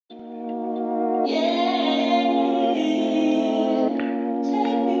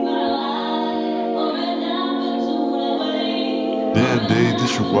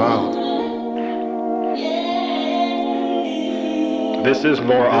too wild. This is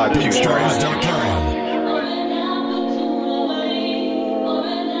more odd future.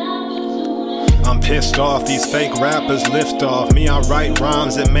 I'm pissed off, these fake rappers lift off. Me, I write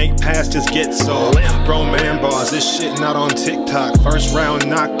rhymes that make pastors get soft. Grown man bars, this shit not on TikTok. First round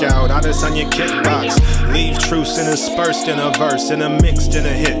knockout, I just on your kickbox. Leave truths interspersed in a verse, in a mixed in a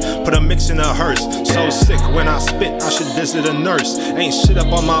hit. Put a mix in a hearse. So sick when I spit, I should visit a nurse. Ain't shit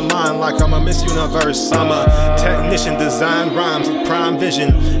up on my mind like I'm a Miss Universe. I'm a technician, design rhymes with prime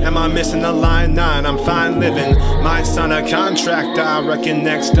vision. Am I missing a line 9? I'm fine living. Might sign a contract, I reckon.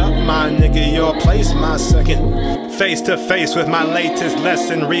 Next up, my nigga, your place, my second. Face to face with my latest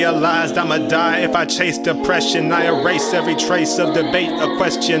lesson. Realized I'ma die if I chase depression. I erase every trace of debate, a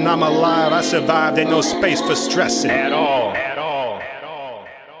question. I'm alive, I survived, ain't no space for stressing At all.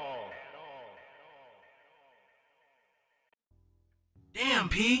 Damn,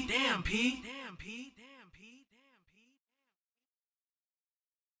 P. Damn, P.